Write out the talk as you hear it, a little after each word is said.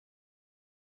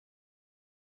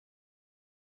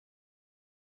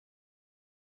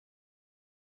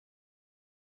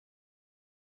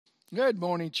Good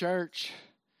morning, church.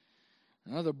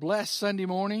 Another blessed Sunday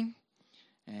morning,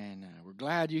 and we're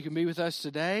glad you can be with us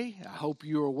today. I hope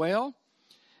you are well.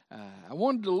 I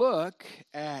wanted to look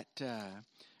at the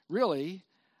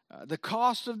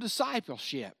cost of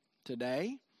discipleship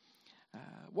today.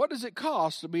 What does it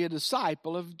cost to be a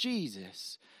disciple of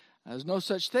Jesus? There's no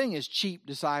such thing as cheap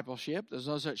discipleship. There's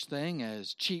no such thing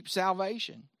as cheap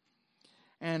salvation.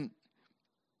 And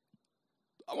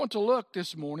I want to look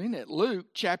this morning at Luke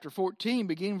chapter 14,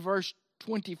 beginning verse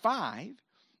 25. It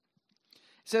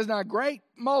says, "Now great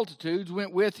multitudes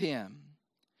went with him."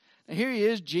 Now here he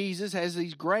is, Jesus has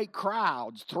these great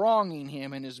crowds thronging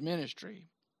him in his ministry.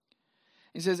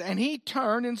 He says, "And he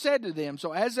turned and said to them,"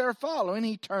 so as they're following,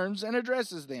 he turns and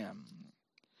addresses them.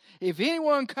 "If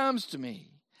anyone comes to me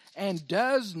and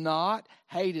does not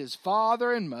hate his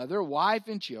father and mother, wife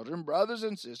and children, brothers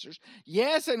and sisters,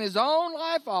 yes, and his own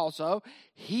life also,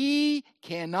 he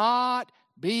cannot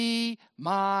be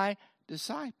my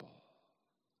disciple.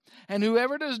 And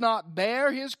whoever does not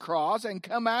bear his cross and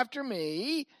come after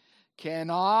me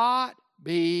cannot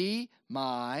be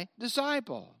my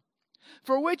disciple.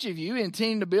 For which of you,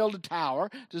 intending to build a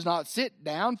tower, does not sit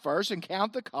down first and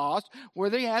count the cost,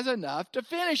 whether he has enough to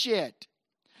finish it?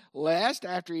 Lest,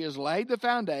 after he has laid the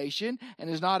foundation and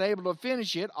is not able to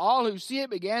finish it, all who see it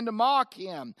began to mock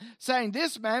him, saying,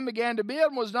 'This man began to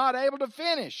build and was not able to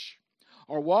finish.'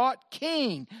 Or what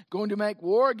king, going to make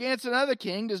war against another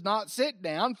king, does not sit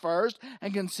down first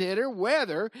and consider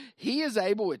whether he is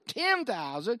able with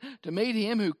 10,000 to meet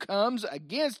him who comes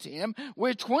against him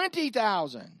with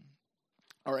 20,000?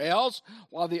 Or else,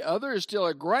 while the other is still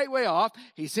a great way off,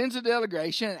 he sends a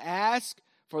delegation and asks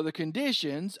for the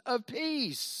conditions of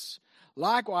peace.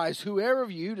 Likewise, whoever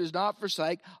of you does not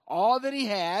forsake all that he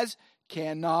has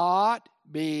cannot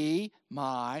be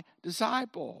my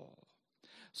disciple.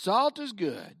 Salt is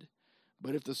good,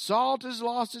 but if the salt has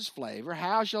lost its flavor,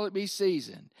 how shall it be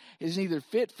seasoned? It is neither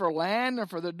fit for land nor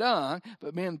for the dung,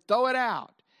 but men throw it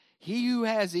out. He who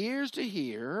has ears to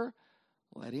hear,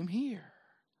 let him hear."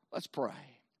 Let's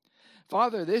pray.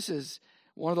 Father, this is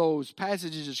one of those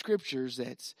passages of scriptures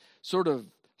that's sort of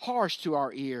harsh to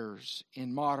our ears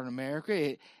in modern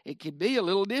America. It can be a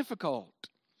little difficult.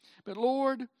 But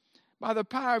Lord, by the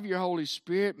power of your Holy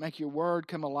Spirit, make your word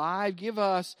come alive. Give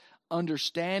us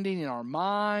understanding in our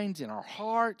minds, in our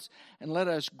hearts, and let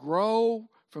us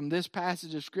grow from this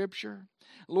passage of Scripture.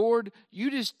 Lord, you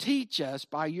just teach us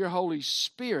by your Holy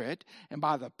Spirit and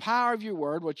by the power of your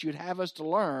word what you'd have us to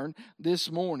learn this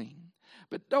morning.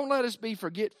 But don't let us be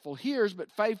forgetful hearers,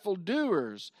 but faithful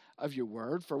doers of your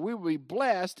word, for we will be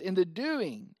blessed in the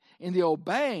doing, in the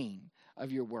obeying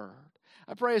of your word.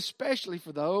 I pray especially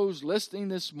for those listening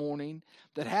this morning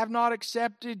that have not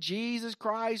accepted Jesus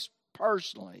Christ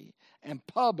personally and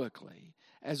publicly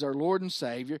as their Lord and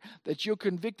Savior, that you'll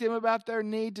convict them about their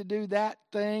need to do that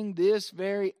thing this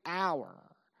very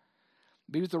hour.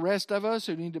 Be with the rest of us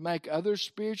who need to make other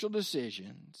spiritual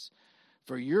decisions.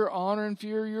 For your honor and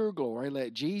for your glory,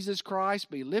 let Jesus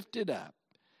Christ be lifted up.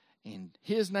 In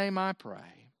his name I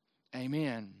pray.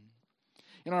 Amen.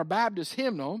 In our Baptist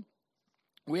hymnal,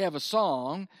 we have a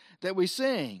song that we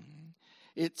sing.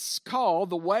 It's called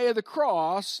 "The Way of the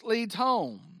Cross Leads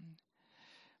Home."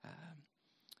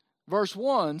 Verse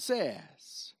 1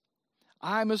 says,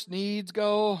 "I must needs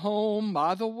go home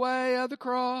by the way of the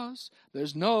cross.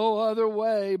 There's no other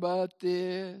way but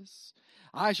this.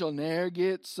 I shall ne'er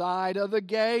get sight of the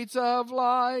gates of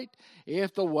light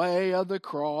if the way of the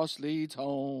cross leads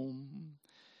home."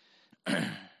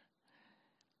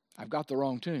 I've got the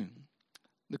wrong tune.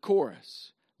 The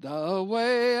chorus. "The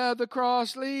way of the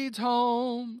cross leads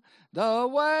home. The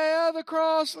way of the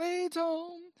cross leads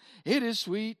home. It is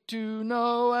sweet to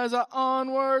know as I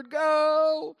onward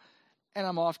go." And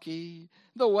I'm off key.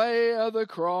 "The way of the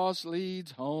cross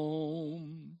leads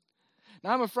home."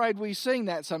 Now, I'm afraid we sing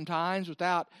that sometimes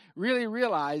without really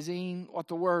realizing what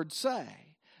the words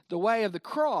say. The way of the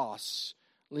cross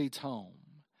leads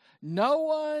home. No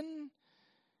one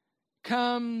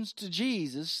comes to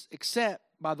Jesus except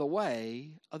by the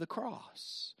way of the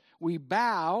cross. We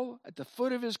bow at the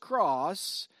foot of his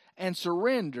cross and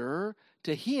surrender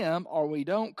to him, or we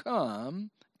don't come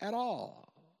at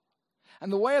all.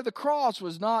 And the way of the cross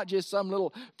was not just some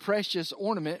little precious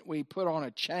ornament we put on a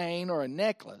chain or a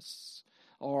necklace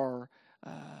or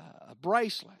a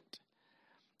bracelet.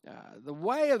 The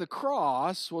way of the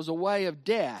cross was a way of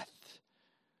death.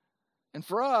 And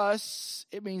for us,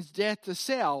 it means death to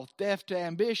self, death to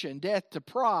ambition, death to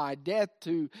pride, death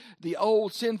to the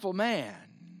old sinful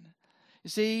man. You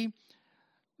see,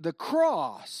 the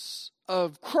cross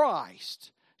of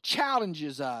Christ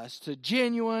challenges us to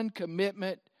genuine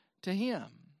commitment to him.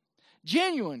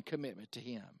 Genuine commitment to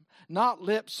Him. Not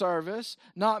lip service,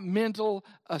 not mental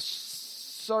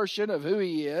assertion of who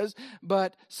He is,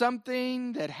 but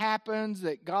something that happens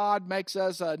that God makes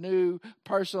us a new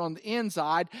person on the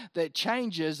inside that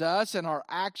changes us and our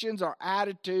actions, our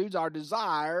attitudes, our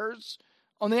desires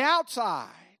on the outside.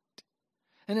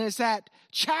 And it's that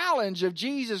challenge of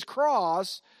Jesus'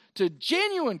 cross to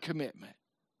genuine commitment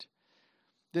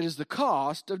that is the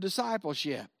cost of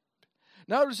discipleship.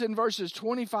 Notice in verses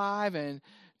 25 and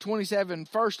 27,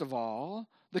 first of all,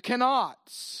 the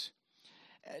cannots.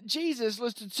 Jesus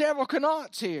listed several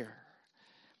cannots here.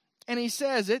 And He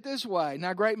says it this way.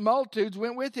 Now great multitudes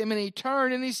went with Him, and He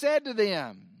turned and He said to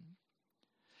them,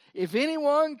 if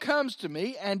anyone comes to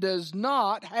me and does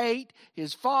not hate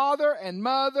his father and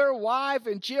mother, wife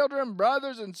and children,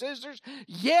 brothers and sisters,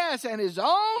 yes, and his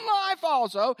own life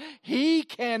also, he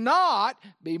cannot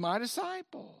be my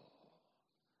disciple.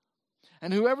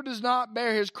 And whoever does not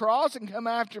bear his cross and come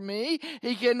after me,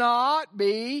 he cannot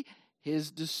be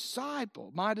his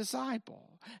disciple, my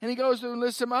disciple. And he goes through and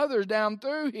lists some others down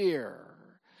through here.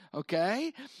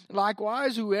 Okay?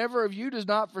 Likewise, whoever of you does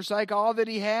not forsake all that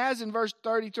he has, in verse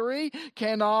 33,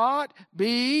 cannot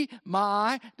be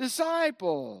my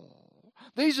disciple.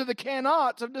 These are the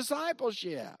cannots of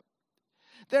discipleship.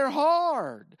 They're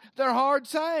hard. They're hard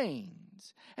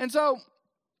sayings. And so,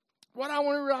 what I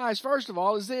want to realize, first of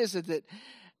all, is this, is that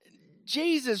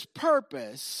Jesus'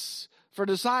 purpose for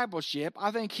discipleship,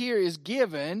 I think here is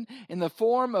given in the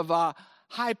form of a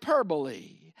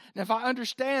hyperbole. Now, if I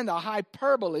understand the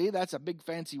hyperbole, that's a big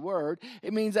fancy word,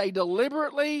 it means a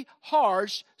deliberately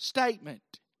harsh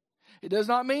statement. It does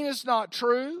not mean it's not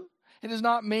true. It does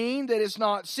not mean that it's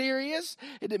not serious.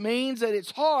 It means that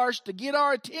it's harsh to get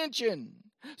our attention.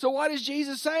 So why is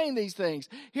Jesus saying these things?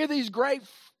 Here these great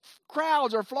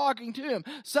crowds are flocking to Him.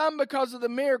 Some because of the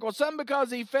miracle. Some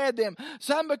because He fed them.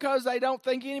 Some because they don't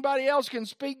think anybody else can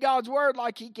speak God's word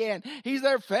like He can. He's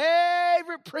their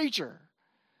favorite preacher.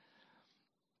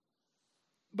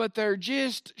 But they're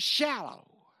just shallow.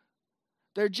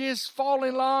 They're just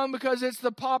following along because it's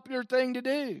the popular thing to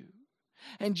do.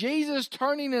 And Jesus,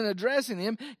 turning and addressing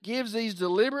them, gives these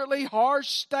deliberately harsh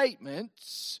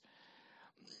statements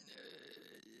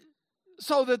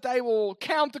so that they will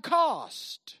count the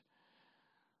cost.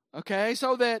 Okay,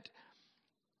 so that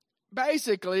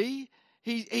basically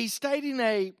he's stating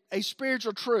a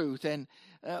spiritual truth. And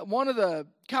one of the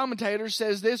commentators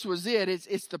says this was it.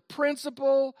 It's the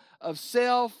principle of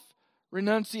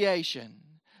self-renunciation.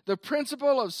 The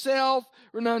principle of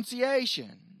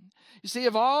self-renunciation. You see,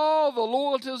 of all the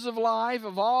loyalties of life,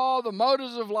 of all the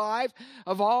motives of life,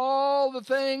 of all the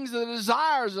things, the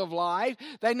desires of life,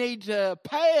 they need to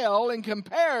pale in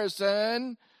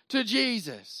comparison to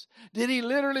Jesus. Did He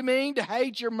literally mean to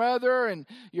hate your mother and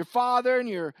your father and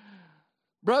your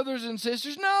brothers and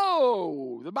sisters?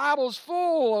 No. The Bible's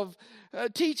full of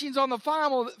teachings on the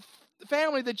family,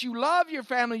 that you love your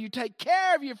family, you take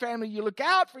care of your family, you look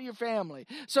out for your family.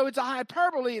 So it's a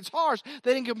hyperbole, it's harsh,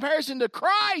 that in comparison to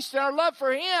Christ and our love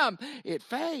for Him, it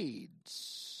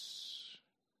fades.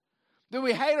 Do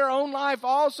we hate our own life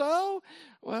also?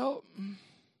 Well,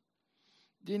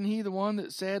 didn't He the one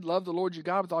that said, love the Lord your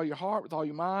God with all your heart, with all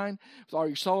your mind, with all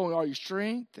your soul and all your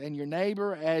strength, and your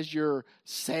neighbor as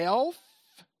yourself?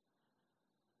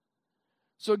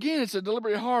 So again, it's a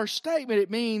deliberately harsh statement.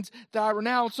 It means that I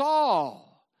renounce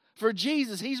all for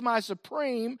Jesus. He's my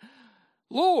supreme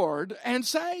Lord and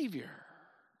Savior.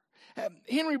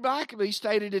 Henry Blackaby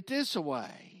stated it this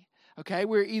way. Okay,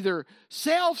 we're either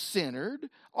self-centered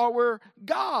or we're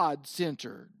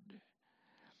God-centered.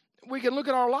 We can look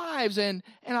at our lives, and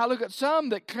I look at some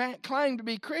that claim to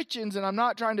be Christians, and I'm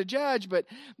not trying to judge, but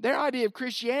their idea of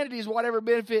Christianity is whatever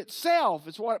benefits self.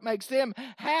 It's what makes them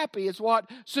happy. It's what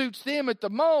suits them at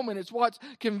the moment. It's what's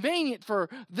convenient for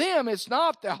them. It's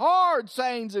not the hard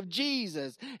sayings of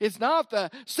Jesus. It's not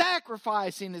the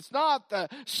sacrificing. It's not the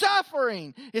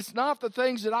suffering. It's not the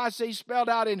things that I see spelled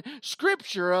out in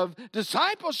Scripture of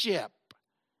discipleship,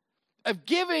 of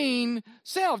giving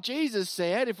self. Jesus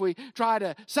said, if we try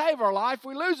to save our life,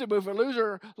 we lose it. But if we lose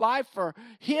our life for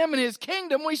Him and His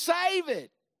kingdom, we save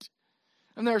it.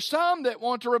 And there are some that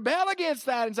want to rebel against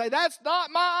that and say, that's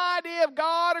not my idea of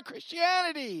God or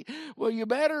Christianity. Well, you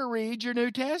better read your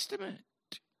New Testament.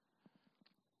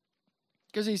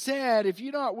 Because He said, if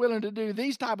you're not willing to do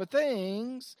these type of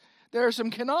things, there are some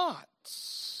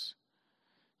cannots.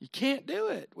 You can't do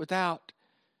it without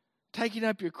taking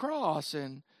up your cross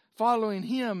and following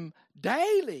Him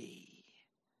daily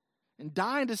and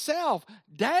dying to self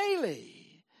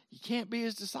daily. You can't be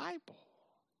His disciple.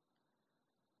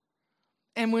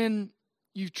 And when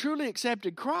you've truly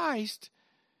accepted Christ,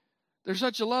 There's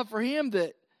such a love for him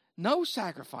that no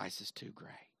sacrifice is too great.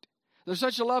 There's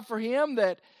such a love for him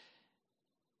that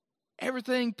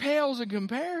everything pales in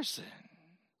comparison.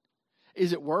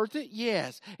 Is it worth it?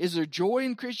 Yes. Is there joy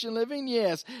in Christian living?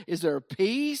 Yes. Is there a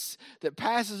peace that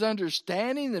passes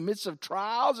understanding in the midst of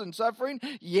trials and suffering?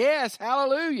 Yes.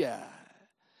 Hallelujah.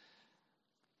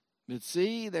 But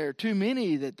see, there are too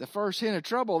many that the first hint of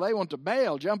trouble, they want to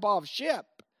bail, jump off ship.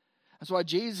 That's why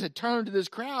Jesus had turned to this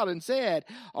crowd and said,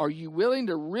 are you willing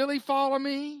to really follow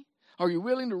me? Are you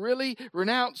willing to really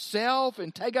renounce self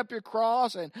and take up your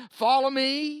cross and follow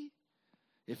me?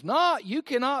 If not, you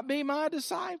cannot be my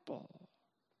disciple.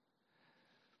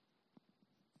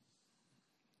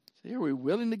 See, are we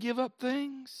willing to give up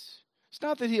things? It's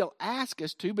not that he'll ask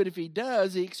us to, but if he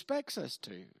does, he expects us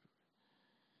to.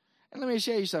 And let me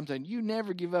show you something. You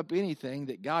never give up anything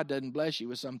that God doesn't bless you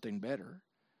with something better.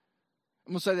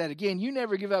 I'm going to say that again. You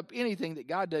never give up anything that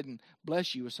God doesn't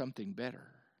bless you with something better.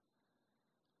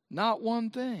 Not one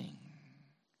thing.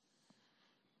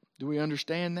 Do we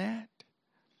understand that?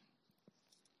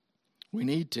 We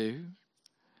need to.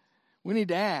 We need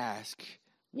to ask,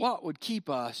 what would keep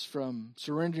us from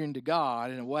surrendering to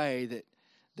God in a way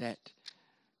that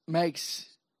makes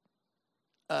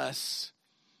us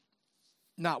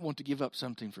not want to give up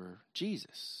something for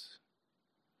Jesus?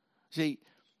 See,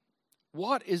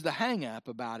 what is the hang-up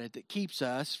about it that keeps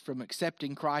us from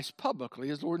accepting Christ publicly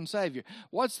as Lord and Savior?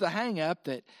 What's the hang-up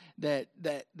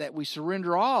that we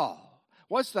surrender all?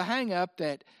 What's the hang-up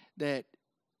that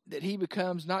he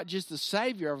becomes not just the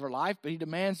Savior of our life, but he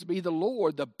demands to be the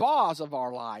Lord, the boss of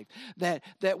our life,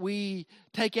 that we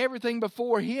take everything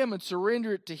before him and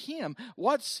surrender it to him?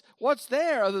 What's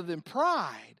there other than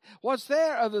pride? What's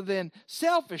there other than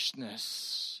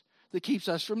selfishness that keeps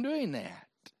us from doing that?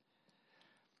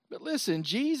 But listen,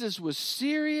 Jesus was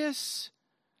serious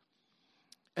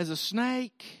as a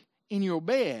snake in your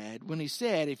bed when he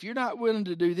said, if you're not willing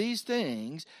to do these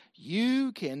things,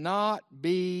 you cannot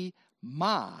be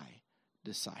my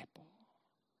disciple.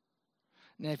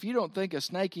 Now, if you don't think a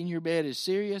snake in your bed is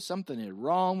serious, something is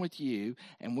wrong with you,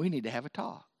 and we need to have a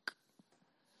talk.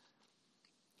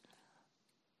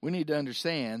 We need to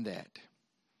understand that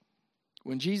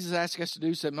when Jesus asks us to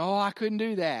do something, I couldn't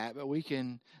do that, but we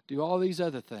can do all these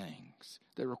other things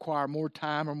that require more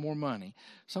time or more money.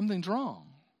 Something's wrong.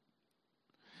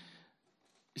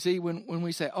 You see, when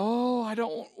we say, I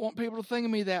don't want people to think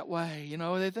of me that way.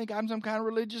 They think I'm some kind of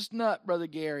religious nut, Brother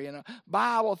Gary,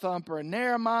 Bible thumper and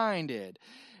narrow-minded.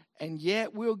 And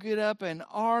yet we'll get up and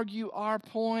argue our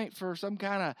point for some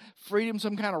kind of freedom,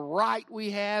 some kind of right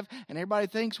we have, and everybody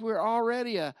thinks we're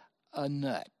already a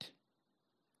nut.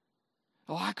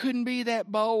 I couldn't be that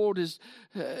bold as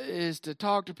to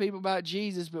talk to people about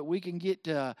Jesus, but we can get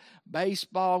to a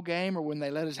baseball game, or when they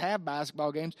let us have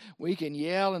basketball games, we can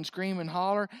yell and scream and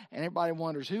holler, and everybody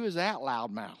wonders, who is that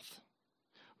loudmouth?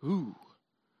 Ooh,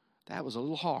 that was a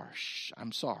little harsh.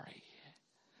 I'm sorry.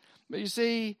 But you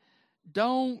see,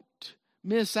 don't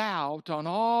miss out on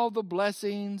all the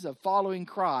blessings of following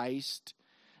Christ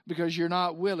because you're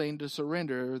not willing to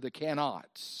surrender the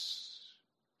cannots.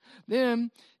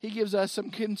 Then he gives us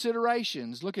some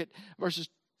considerations. Look at verses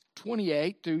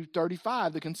 28 through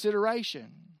 35, the consideration.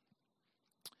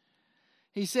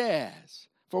 He says,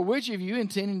 for which of you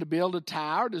intending to build a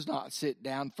tower does not sit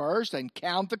down first and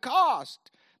count the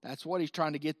cost? That's what he's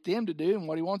trying to get them to do and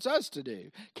what he wants us to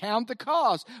do. Count the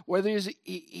cost, whether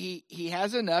he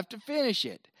has enough to finish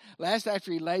it. Lest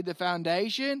after he laid the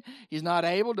foundation, he's not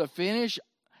able to finish.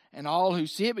 And all who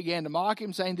see it began to mock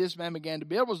him, saying, this man began to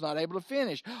build, was not able to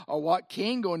finish. Or what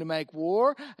king going to make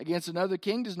war against another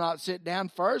king does not sit down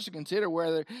first to consider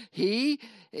whether he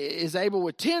is able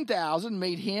with 10,000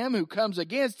 meet him who comes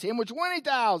against him with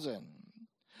 20,000?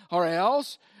 Or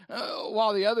else,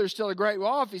 while the other is still a great way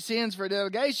off, he sends for a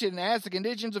delegation and asks the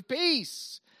conditions of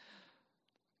peace.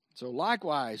 So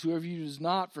likewise, whoever you does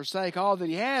not forsake all that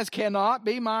he has cannot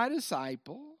be my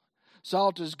disciple.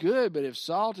 Salt is good, but if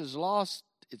salt is lost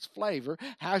its flavor,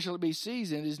 how shall it be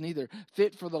seasoned? It is neither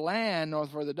fit for the land nor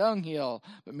for the dunghill,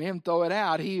 but men throw it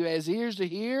out. He who has ears to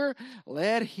hear,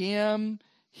 let him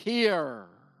hear.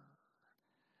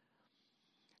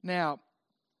 Now,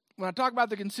 when I talk about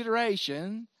the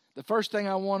consideration, the first thing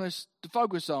I want us to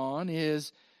focus on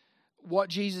is what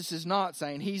Jesus is not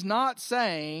saying. He's not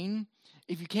saying,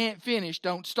 if you can't finish,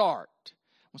 don't start.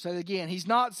 We'll say that again. He's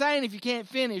not saying if you can't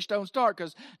finish, don't start,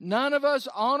 because none of us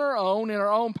on our own, in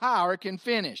our own power, can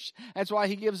finish. That's why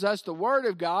he gives us the Word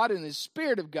of God and the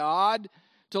Spirit of God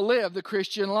to live the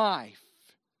Christian life.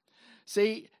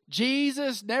 See,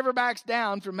 Jesus never backs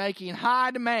down from making high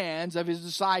demands of his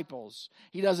disciples.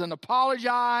 He doesn't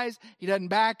apologize. He doesn't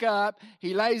back up.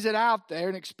 He lays it out there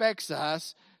and expects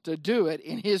us to do it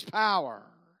in his power.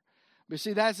 But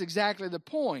see, that's exactly the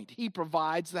point. He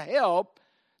provides the help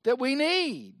that we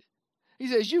need. He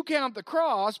says, you count the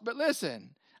cross, but listen,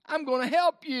 I'm going to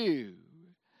help you.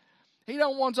 He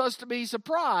don't want us to be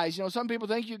surprised. You know, some people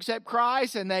think you accept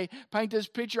Christ and they paint this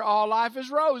picture, all life is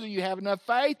rosy. You have enough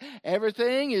faith.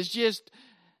 Everything is just,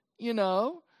 you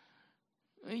know,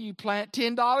 you plant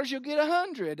 $10, you'll get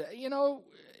 100. You know,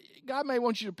 God may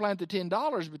want you to plant the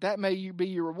 $10, but that may be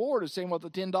your reward of seeing what the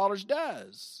 $10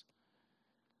 does.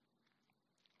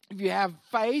 If you have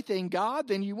faith in God,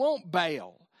 then you won't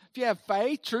bail. If you have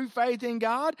faith, true faith in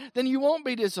God, then you won't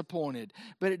be disappointed.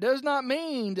 But it does not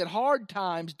mean that hard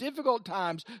times, difficult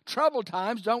times, troubled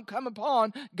times don't come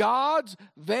upon God's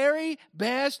very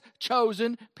best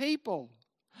chosen people.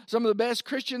 Some of the best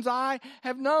Christians I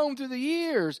have known through the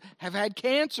years have had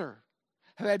cancer,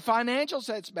 have had financial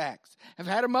setbacks, have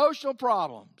had emotional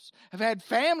problems, have had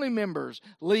family members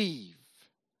leave.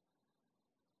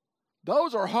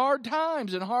 Those are hard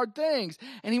times and hard things.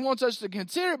 And he wants us to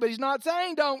consider it, but he's not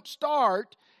saying don't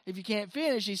start if you can't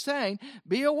finish. He's saying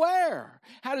be aware.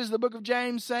 How does the book of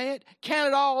James say it? Count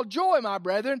it all joy, my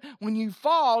brethren, when you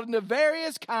fall into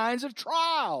various kinds of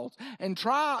trials. And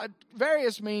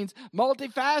various means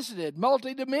multifaceted,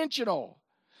 multidimensional.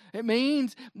 It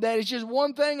means that it's just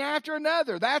one thing after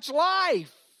another. That's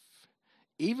life.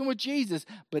 Even with Jesus,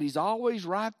 but he's always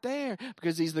right there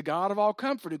because he's the God of all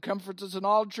comfort who comforts us in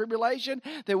all tribulation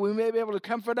that we may be able to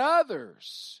comfort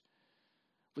others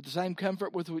with the same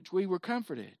comfort with which we were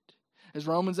comforted. As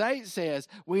Romans 8 says,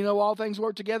 we know all things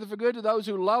work together for good to those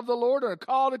who love the Lord and are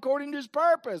called according to his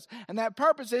purpose. And that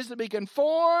purpose is to be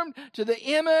conformed to the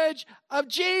image of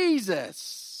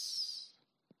Jesus.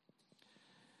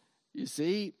 You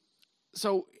see,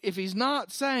 so if he's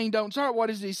not saying don't start,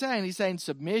 what is he saying? He's saying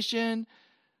submission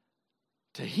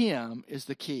to him is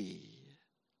the key.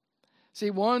 See,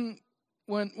 when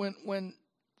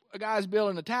a guy's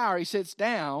building a tower, he sits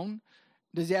down.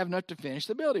 Does he have enough to finish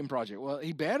the building project? Well,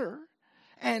 he better.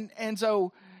 And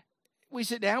so we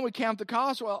sit down, we count the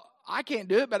cost. Well, I can't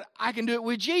do it, but I can do it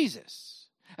with Jesus.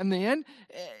 And then,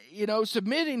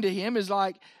 submitting to him is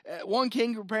like one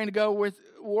king preparing to go with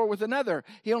war with another.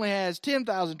 He only has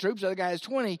 10,000 troops. The other guy has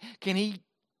 20. Can he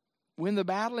win the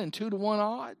battle in 2-to-1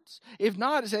 odds? If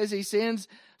not, it says he sends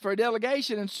for a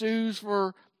delegation and sues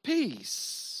for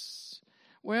peace.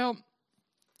 Well,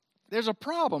 there's a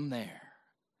problem there.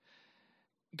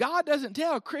 God doesn't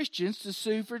tell Christians to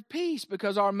sue for peace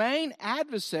because our main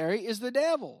adversary is the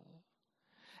devil.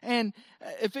 And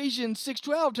Ephesians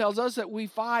 6:12 tells us that we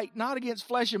fight not against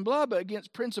flesh and blood, but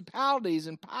against principalities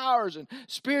and powers and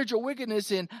spiritual wickedness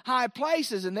in high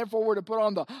places, and therefore we're to put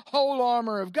on the whole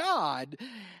armor of God.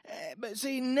 But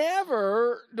see,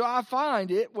 never do I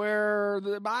find it where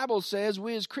the Bible says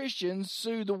we as Christians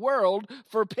sue the world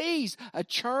for peace. A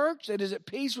church that is at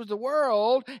peace with the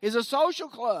world is a social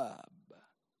club.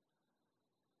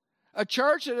 A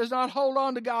church that does not hold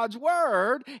on to God's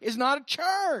word is not a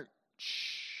church.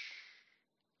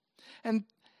 And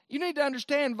you need to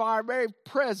understand by our very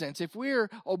presence, if we're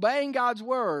obeying God's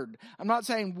word, I'm not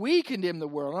saying we condemn the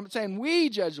world, I'm not saying we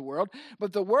judge the world,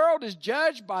 but the world is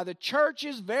judged by the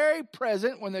church's very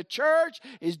presence. When the church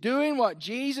is doing what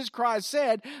Jesus Christ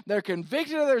said, they're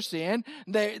convicted of their sin,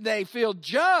 they feel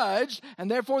judged,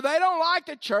 and therefore they don't like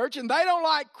the church and they don't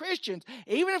like Christians.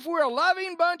 Even if we're a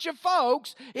loving bunch of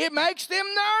folks, it makes them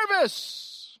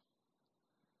nervous.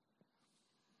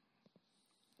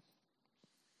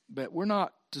 But we're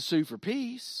not to sue for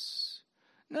peace.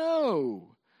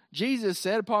 No. Jesus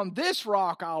said, upon this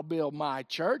rock I'll build my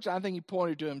church. I think he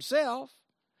pointed to himself.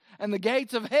 And the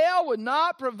gates of hell would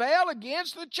not prevail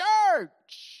against the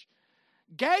church.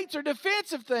 Gates are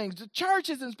defensive things. The church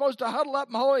isn't supposed to huddle up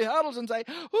in holy huddles and say,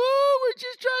 we're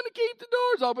just trying to keep the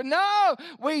doors open. No,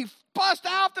 we bust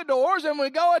out the doors and we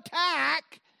go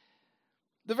attack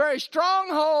the very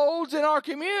strongholds in our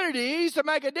communities to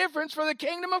make a difference for the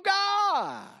kingdom of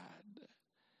God.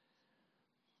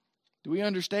 Do we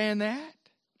understand that?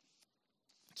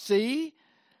 See,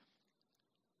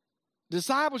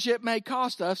 discipleship may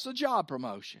cost us a job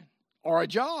promotion or a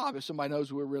job if somebody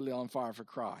knows we're really on fire for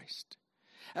Christ.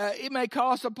 It may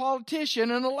cost a politician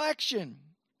an election.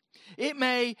 It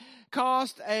may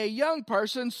cost a young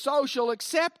person social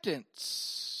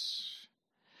acceptance.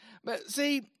 But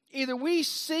see, either we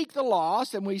seek the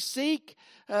lost and we seek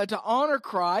to honor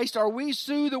Christ, or we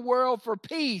sue the world for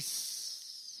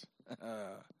peace.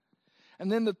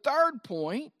 And then the third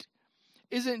point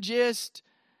isn't just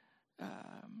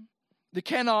the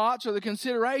cannots or the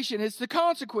consideration, it's the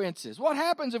consequences. What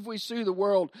happens if we sue the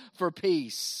world for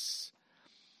peace?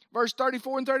 Verse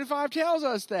 34 and 35 tells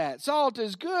us that. Salt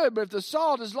is good, but if the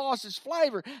salt has lost its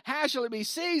flavor, how shall it be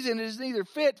seasoned? It is neither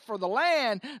fit for the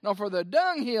land nor for the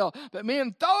dunghill, but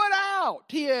men throw it out.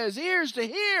 He has ears to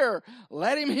hear,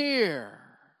 let him hear.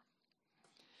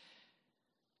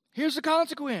 Here's the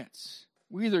consequence.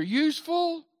 We're either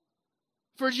useful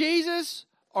for Jesus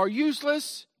or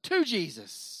useless to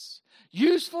Jesus.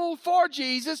 Useful for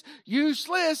Jesus,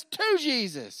 useless to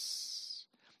Jesus.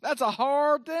 That's a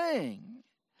hard thing.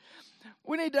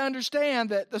 We need to understand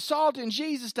that the salt in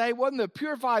Jesus' day wasn't the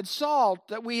purified salt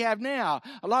that we have now.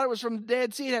 A lot of it was from the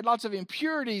Dead Sea. It had lots of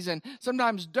impurities and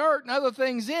sometimes dirt and other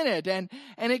things in it. And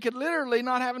it could literally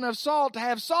not have enough salt to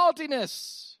have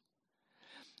saltiness.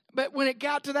 But when it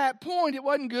got to that point, it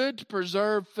wasn't good to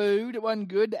preserve food. It wasn't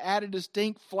good to add a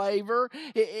distinct flavor.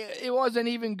 It wasn't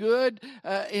even good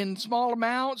in small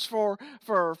amounts for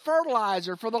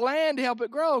fertilizer, for the land to help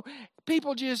it grow.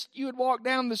 You would walk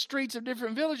down the streets of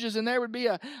different villages and there would be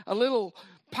a little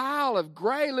pile of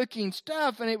gray-looking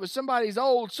stuff, and it was somebody's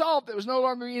old salt that was no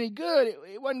longer any good.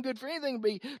 It wasn't good for anything to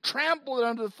be trampled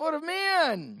under the foot of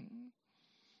men.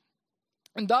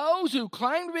 And those who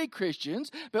claim to be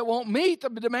Christians but won't meet the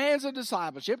demands of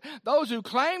discipleship, those who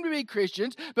claim to be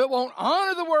Christians but won't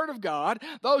honor the Word of God,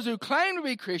 those who claim to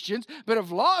be Christians but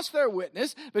have lost their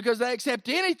witness because they accept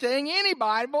anything,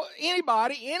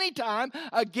 anybody, anytime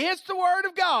against the Word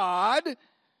of God,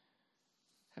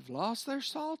 have lost their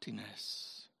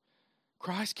saltiness.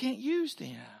 Christ can't use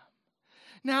them.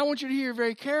 Now, I want you to hear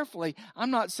very carefully.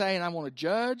 I'm not saying I want to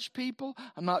judge people.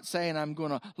 I'm not saying I'm going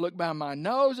to look down my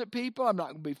nose at people. I'm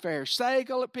not going to be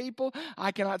pharisaical at people.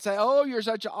 I cannot say, oh, you're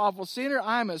such an awful sinner.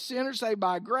 I'm a sinner saved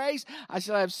by grace. I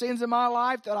still have sins in my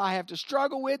life that I have to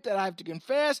struggle with, that I have to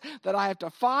confess, that I have to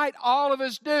fight. All of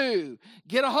us do.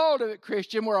 Get a hold of it,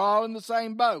 Christian. We're all in the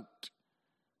same boat.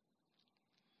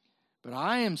 But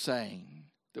I am saying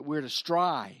that we're to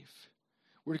strive.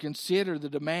 We're to consider the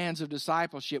demands of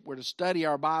discipleship. We're to study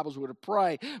our Bibles. We're to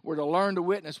pray. We're to learn to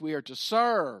witness. We are to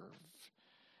serve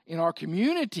in our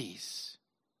communities.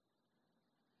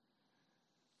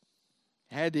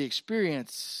 I had the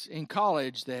experience in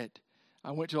college that I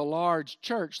went to a large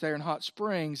church there in Hot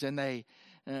Springs, and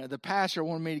the pastor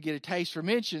wanted me to get a taste for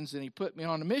missions, and he put me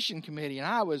on the mission committee, and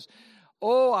I was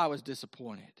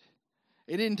disappointed.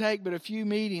 It didn't take but a few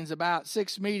meetings, about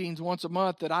 6 meetings once a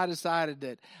month, that I decided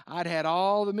that I'd had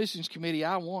all the missions committee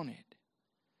I wanted.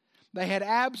 They had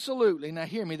absolutely, now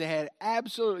hear me, they had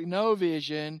absolutely no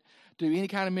vision to do any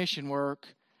kind of mission work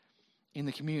in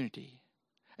the community.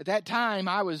 At that time,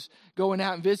 I was going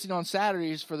out and visiting on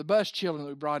Saturdays for the bus children that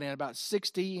we brought in, about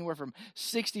 60, anywhere from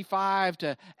 65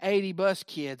 to 80 bus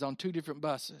kids on 2 different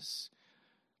buses.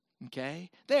 Okay?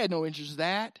 They had no interest in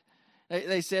that.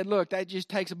 They said, look, that just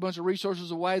takes a bunch of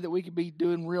resources away that we could be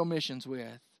doing real missions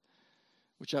with,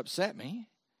 which upset me.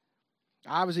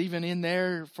 I was even in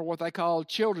there for what they called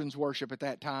children's worship at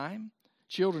that time,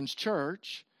 children's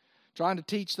church, trying to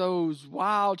teach those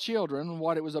wild children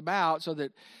what it was about so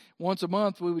that once a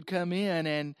month we would come in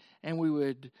and we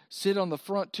would sit on the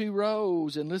front 2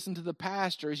 rows and listen to the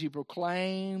pastor as he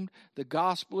proclaimed the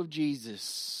gospel of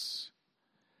Jesus.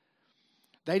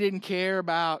 They didn't care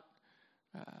about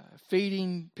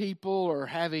feeding people or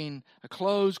having a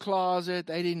clothes closet.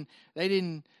 They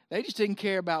just didn't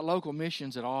care about local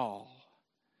missions at all.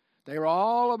 They were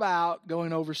all about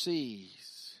going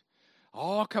overseas.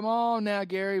 Oh, come on now,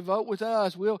 Gary, vote with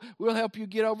us. We'll help you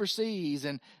get overseas.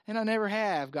 And I never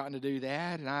have gotten to do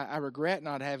that, and I regret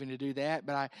not having to do that.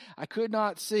 But I could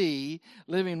not see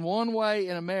living one way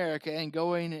in America and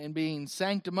going and being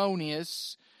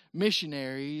sanctimonious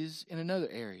missionaries in another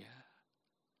area.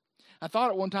 I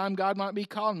thought at one time God might be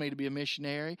calling me to be a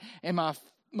missionary, and my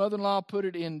mother-in-law put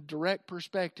it in direct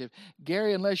perspective.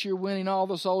 Gary, unless you're winning all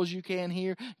the souls you can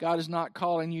here, God is not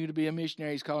calling you to be a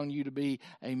missionary. He's calling you to be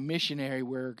a missionary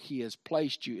where He has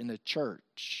placed you in the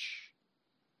church.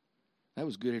 That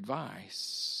was good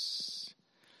advice.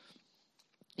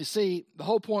 You see, the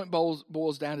whole point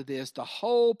boils down to this. The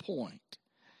whole point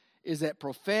is that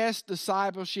professed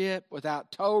discipleship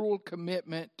without total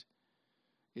commitment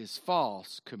is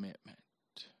false commitment.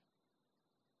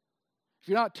 If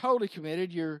you're not totally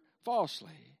committed, you're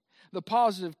falsely. The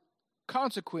positive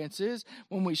consequences,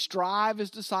 when we strive as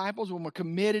disciples, when we're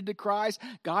committed to Christ,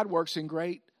 God works in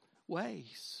great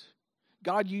ways.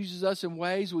 God uses us in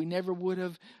ways we never would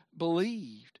have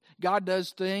believed. God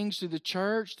does things through the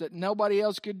church that nobody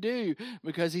else could do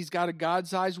because He's got a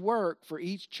God-sized work for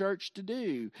each church to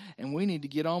do, and we need to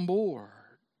get on board.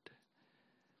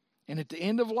 And at the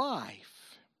end of life,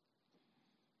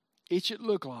 it should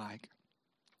look like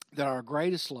that our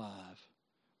greatest love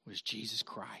was Jesus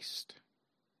Christ.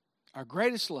 Our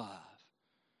greatest love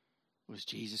was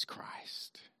Jesus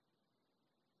Christ.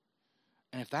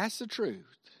 And if that's the truth,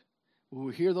 we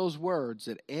will hear those words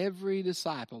that every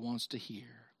disciple wants to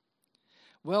hear.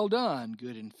 Well done,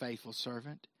 good and faithful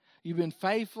servant. You've been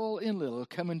faithful in little,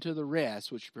 come into the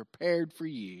rest which is prepared for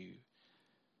you.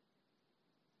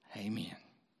 Amen.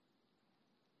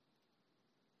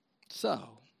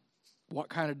 So, what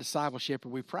kind of discipleship are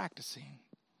we practicing?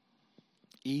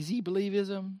 Easy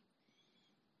believism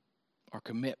or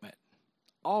commitment?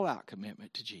 All-out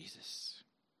commitment to Jesus.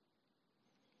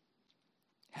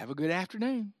 Have a good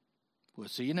afternoon. We'll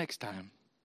see you next time.